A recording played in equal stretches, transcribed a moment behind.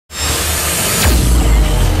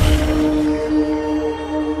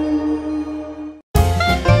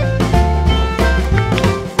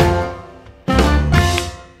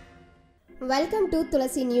To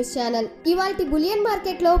Tulasi news channel. ఇవాల్టి bullion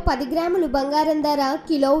market లో 10 గ్రాములు బంగారం ధర,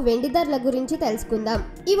 కిలో వెండి ధరల గురించి తెలుసుకుందాం.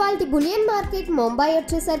 ఇవాల్టి బులియన్ మార్కెట్ ముంబై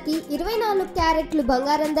వచ్చేసరికి 24 క్యారెట్లు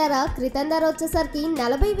బంగారం ధర క్రితం ధర వచ్చేసరికి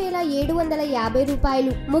 40,750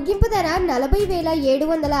 రూపాయలు, ముగింపు ధర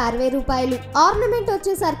 40,760 రూపాయలు. ఆర్నమెంట్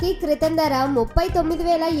వచ్చేసరికి క్రితం ధర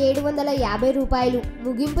 39,750 రూపాయలు,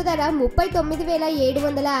 ముగింపు ధర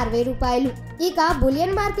 39,760 రూపాయలు. ఇక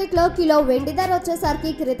బులియన్ మార్కెట్ లో కిలో వెండి ధర వచ్చేసరికి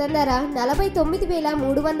క్రితం ధర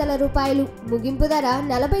 49,300 రూపాయలు, ముగింపు ధర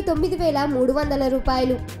 49,300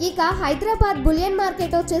 రూపాయలు. ఇక హైదరాబాద్ బులియన్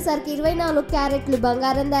మార్కెట్ వచ్చేసరికి 24 క్యారెట్లు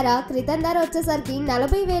బంగారం ధర క్రితం ధర వచ్చేసరికి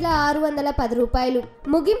 40,610 రూపాయలు,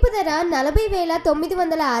 ముగింపు ధర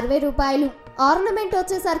 40,960 రూపాయలు. ఆర్నమెంట్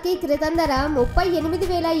వచ్చేసరికి క్రితం ధర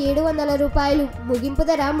 38,700 రూపాయలు, ముగింపు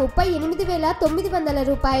ధర 38,900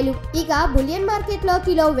 రూపాయలు. ఇక బులియన్ మార్కెట్ లో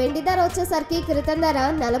కిలో వెండి ధర వచ్చేసరికి క్రితం ధర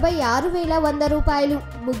 46,100 రూపాయలు,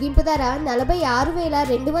 ముగింపు ధర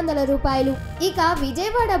 46,200 రూపాయలు. ఇక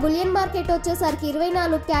విజయవాడ బులియన్ మార్కెట్ వచ్చేసరికి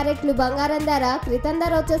 24 క్యారెట్లు బంగారం ధర క్రితం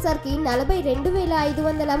ధర వచ్చేసరికి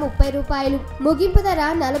 42,530 రూపాయలు, ముగింపు ధర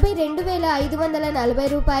 42,540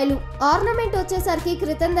 రూపాయలు. ఆర్నమెంట్ వచ్చేసరికి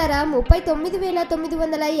క్రితం ధర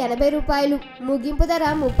 39,980 రూపాయలు, ముగింపు ధర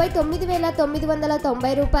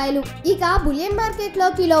 39,990 రూపాయలు. ఇక బులియన్ మార్కెట్ లో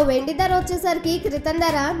కిలో వెండి ధర వచ్చేసరికి క్రితం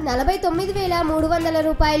ధర 49,300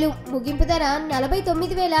 రూపాయలు, ముగింపు ధర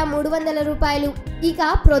 49,300 రూపాయలు. ఇక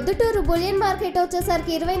ప్రొద్దుటూరు బులియన్ మార్కెట్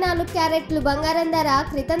వచ్చేసరికి 24 క్యారెట్లు బంగారం ధర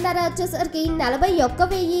క్రితం ధర వచ్చేసరికి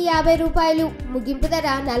 41,050 రూపాయలు, ముగింపు ధర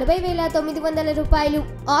 40,900 రూపాయలు.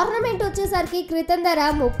 ఆర్నమెంట్ వచ్చేసరికి క్రితం ధర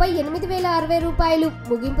 38,060 రూపాయలు,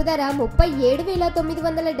 ముగింపు ధర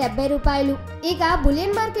 37,970 రూపాయలు. ఇక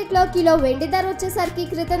బులియన్ మార్కెట్ లో కిలో వెండి ధర వచ్చేసరికి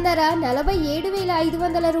క్రితం ధర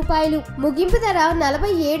 47,500 రూపాయలు, ముగింపు ధర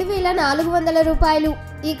 47,400 రూపాయలు.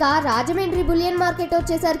 ఇక రాజమండ్రి బులియన్ మార్కెట్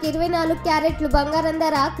వచ్చేసరికి 24 క్యారెట్లు బంగారం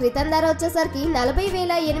ధర క్రితం ధర వచ్చేసరికి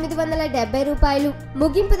 40,870 రూపాయలు,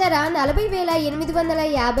 ముగింపు ధర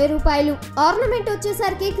 40,850 రూపాయలు. ఆర్నమెంట్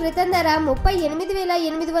వచ్చేసరికి క్రితం ధర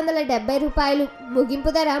 38,870 రూపాయలు,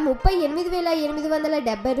 ముగింపు ధర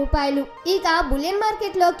 38,870 రూపాయలు. ఇక బులియన్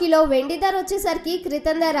మార్కెట్ లో కిలో వెండి ధర వచ్చేసరికి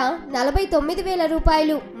క్రితం ధర 49,000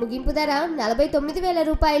 రూపాయలు, ముగింపు ధర 49,000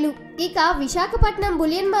 రూపాయలు. ఇక విశాఖపట్నం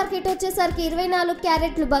బులియన్ మార్కెట్ వచ్చేసరికి 24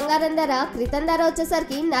 క్యారెట్లు బంగారం ధర క్రితం ధర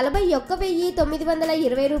వచ్చేసరికి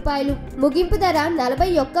 41,920 రూపాయలు, ముగింపు ధర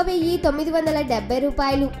 41,970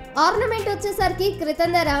 రూపాయలు. ఆర్నమెంట్ వచ్చేసరికి క్రితం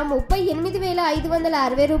ధర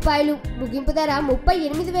 38,560 రూపాయలు, ముగింపు ధర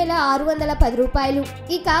 38,610 రూపాయలు.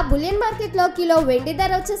 ఇక బులియన్ మార్కెట్ లో కిలో వెండి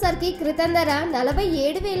ధర వచ్చేసరికి క్రితం ధర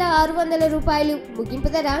 47,600 రూపాయలు, ముగింపు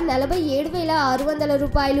ధర 47,600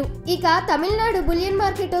 రూపాయలు. ఇక తమిళనాడు బులియన్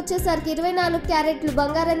మార్కెట్ వచ్చేసరికి 24 క్యారెట్లు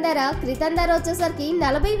బంగారం ధర క్రితం ధర వచ్చేసరికి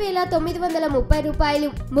 40,930 రూపాయలు,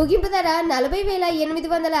 ముగింపు ధర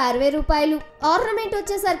 40,860 రూపాయలు. ఆర్నమెంట్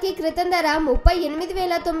వచ్చేసరికి క్రితం ధర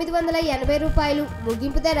 38,980 రూపాయలు,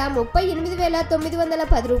 ముగింపు ధర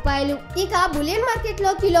 38,910 రూపాయలు. ఇక బులియన్ మార్కెట్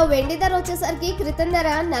లో కిలో వెండి ధర వచ్చేసరికి క్రితం ధర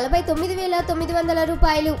 49,900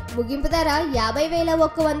 రూపాయలు, ముగింపు ధర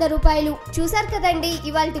 50,100 రూపాయలు. చూసారు కదండి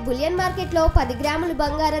ఇవాల్టి బులియన్ మార్కెట్ లో 10 గ్రాములు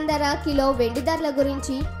బంగారం ధర, కిలో వెండి ధరల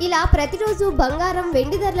గురించి. ఇలా ప్రతిరోజు బంగారం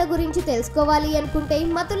వెండి ధరల గురించి తెలుసుకోవాలి అనుకుంటే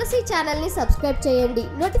మా తులసి ఛానల్ ని సబ్స్క్రైబ్ చేయండి.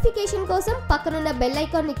 నోటిఫికేషన్ కోసం పక్కనున్న బెల్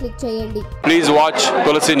ఐకాన్ ని క్లిక్ చేయండి. Please watch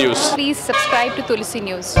Tulsi News. Please subscribe to Tulsi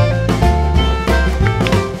News.